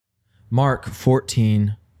Mark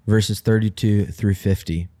 14, verses 32 through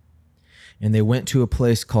 50. And they went to a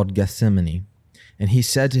place called Gethsemane, and he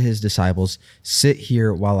said to his disciples, "Sit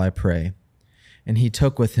here while I pray." And he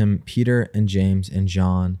took with him Peter and James and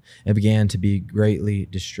John, and began to be greatly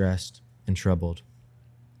distressed and troubled.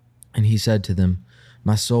 And he said to them,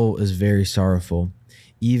 "My soul is very sorrowful,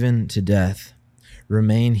 even to death.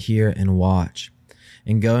 Remain here and watch."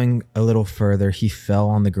 And going a little further, he fell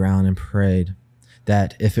on the ground and prayed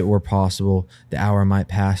that, if it were possible, the hour might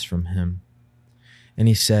pass from him. And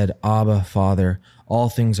he said, "Abba, Father, all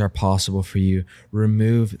things are possible for you.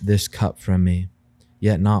 Remove this cup from me.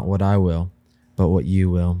 Yet not what I will, but what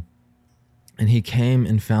you will." And he came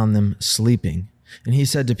and found them sleeping. And he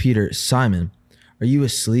said to Peter, "Simon, are you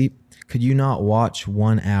asleep? Could you not watch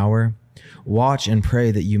 1 hour? Watch and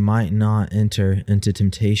pray that you might not enter into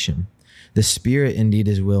temptation. The spirit indeed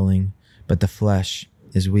is willing, but the flesh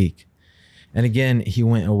is weak." And again he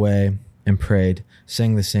went away and prayed,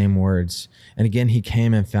 saying the same words. And again he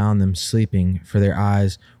came and found them sleeping, for their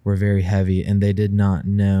eyes were very heavy, and they did not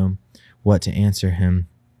know what to answer him.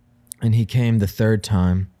 And he came the third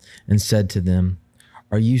time and said to them,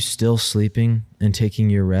 "Are you still sleeping and taking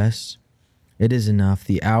your rest? It is enough.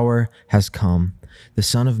 The hour has come. The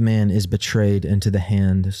Son of Man is betrayed into the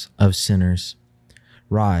hands of sinners.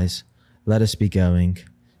 Rise, let us be going.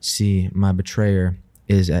 See, my betrayer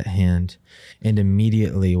is at hand." And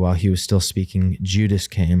immediately, while he was still speaking, Judas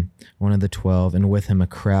came, one of the 12, and with him a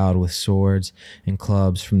crowd with swords and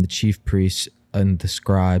clubs from the chief priests and the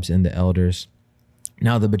scribes and the elders.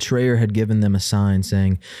 Now the betrayer had given them a sign,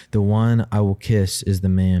 saying, "The one I will kiss is the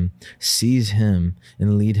man. Seize him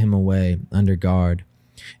and lead him away under guard."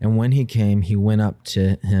 And when he came, he went up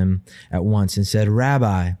to him at once and said,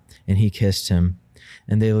 "Rabbi," and he kissed him.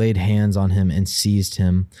 And they laid hands on him and seized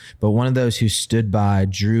him. But one of those who stood by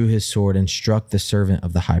drew his sword and struck the servant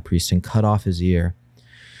of the high priest and cut off his ear.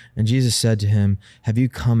 And Jesus said to him, "Have you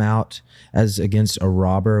come out as against a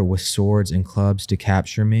robber with swords and clubs to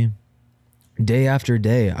capture me? Day after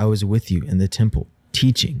day I was with you in the temple,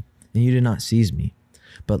 teaching, and you did not seize me.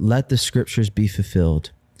 But let the scriptures be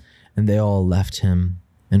fulfilled." And they all left him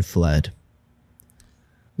and fled.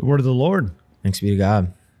 The word of the Lord. Thanks be to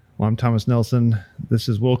God. Well, I'm Thomas Nelson. This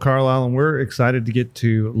is Will Carlisle, and we're excited to get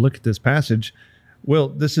to look at this passage. Will,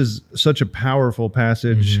 this is such a powerful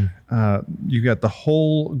passage. You got the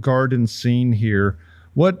whole garden scene here.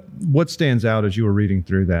 What stands out as you were reading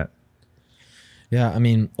through that? Yeah, I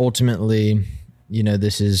mean, ultimately,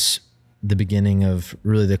 this is the beginning of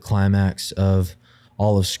really the climax of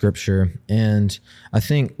all of Scripture. And I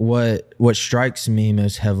think what strikes me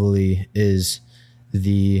most heavily is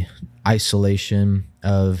the isolation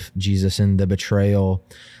of Jesus and the betrayal,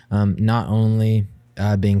 not only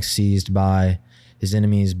being seized by his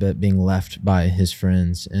enemies, but being left by his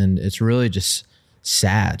friends. And it's really just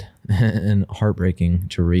sad and heartbreaking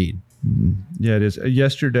to read. Yeah, it is.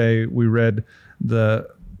 Yesterday, we read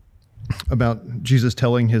about Jesus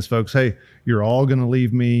telling his folks, "Hey, you're all going to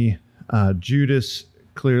leave me." Judas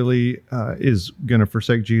clearly is going to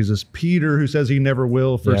forsake Jesus. Peter, who says he never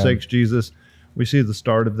will, forsakes Jesus. We see the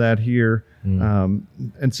start of that here.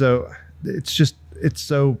 And so it's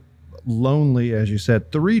so lonely, as you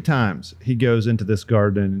said. 3 times he goes into this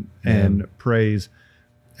garden and prays.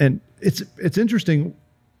 And it's interesting.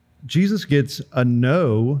 Jesus gets a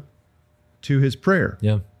no to his prayer.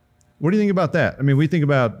 Yeah. What do you think about that? I mean, we think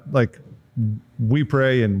about, like, we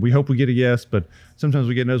pray and we hope we get a yes, but sometimes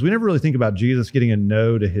we get no's. We never really think about Jesus getting a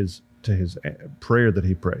no to his prayer that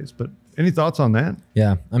he prays. But any thoughts on that?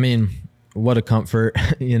 Yeah. I mean, what a comfort,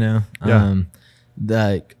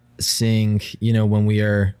 like seeing, when we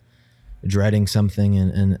are dreading something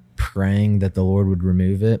and praying that the Lord would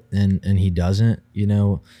remove it and he doesn't,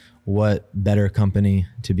 what better company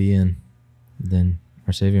to be in than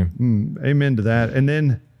our Savior. Amen to that. And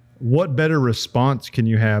then what better response can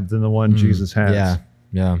you have than the one Jesus has?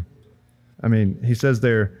 Yeah. I mean, he says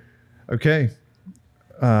there, "Okay,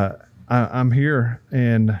 I'm here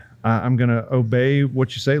and I'm going to obey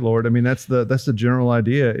what you say, Lord." I mean, that's the general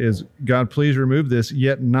idea is, God, please remove this,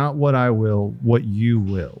 yet not what I will, what you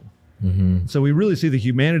will. So we really see the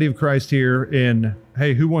humanity of Christ here in,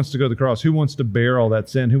 hey, who wants to go to the cross? Who wants to bear all that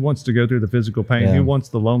sin? Who wants to go through the physical pain? Who wants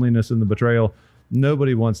the loneliness and the betrayal?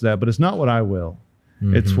 Nobody wants that, but it's not what I will.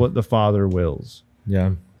 It's what the Father wills.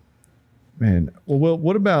 Yeah. Man. Well,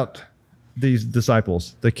 what about these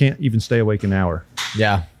disciples? They can't even stay awake an hour.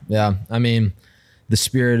 Yeah. I mean, the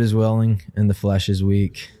spirit is willing and the flesh is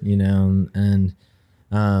weak, and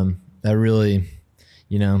that really,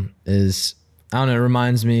 is, I don't know, it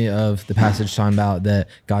reminds me of the passage talking about that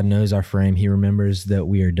God knows our frame. He remembers that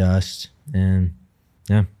we are dust. And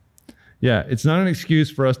yeah. Yeah, it's not an excuse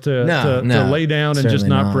for us to lay down and just certainly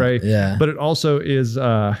not not. pray. Yeah. But it also is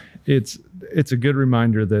it's a good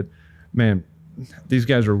reminder that, man, these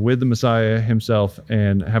guys are with the Messiah himself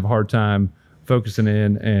and have a hard time focusing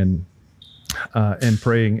in and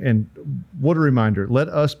praying. And what a reminder. Let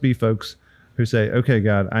us be folks who say, okay,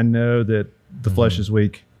 God, I know that the flesh is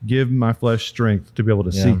weak. Give my flesh strength to be able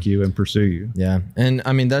to seek you and pursue you. Yeah. And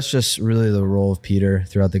I mean, that's just really the role of Peter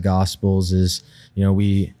throughout the Gospels is,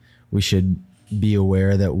 we should be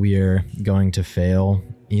aware that we are going to fail,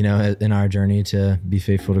 in our journey to be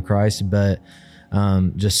faithful to Christ, but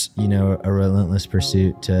just, a relentless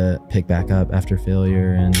pursuit to pick back up after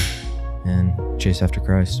failure and chase after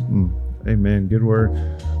Christ. Amen. Good word.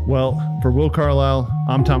 Well, for Will Carlisle,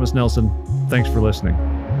 I'm Thomas Nelson. Thanks for listening.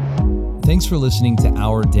 Thanks for listening to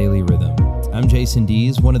Our Daily Rhythm. I'm Jason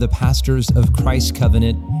Dees, one of the pastors of Christ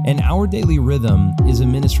Covenant, and Our Daily Rhythm is a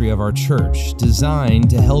ministry of our church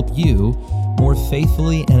designed to help you more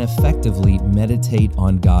faithfully and effectively meditate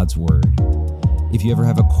on God's Word. If you ever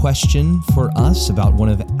have a question for us about one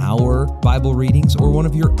of our Bible readings or one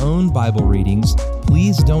of your own Bible readings,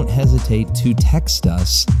 please don't hesitate to text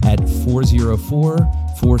us at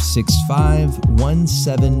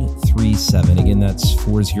 404-465-1737. Again, that's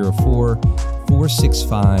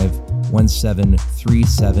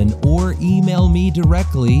 404-465-1737. Or email me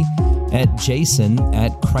directly at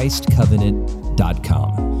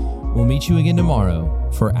jason@christcovenant.com. We'll meet you again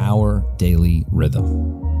tomorrow for Our Daily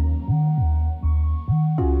Rhythm.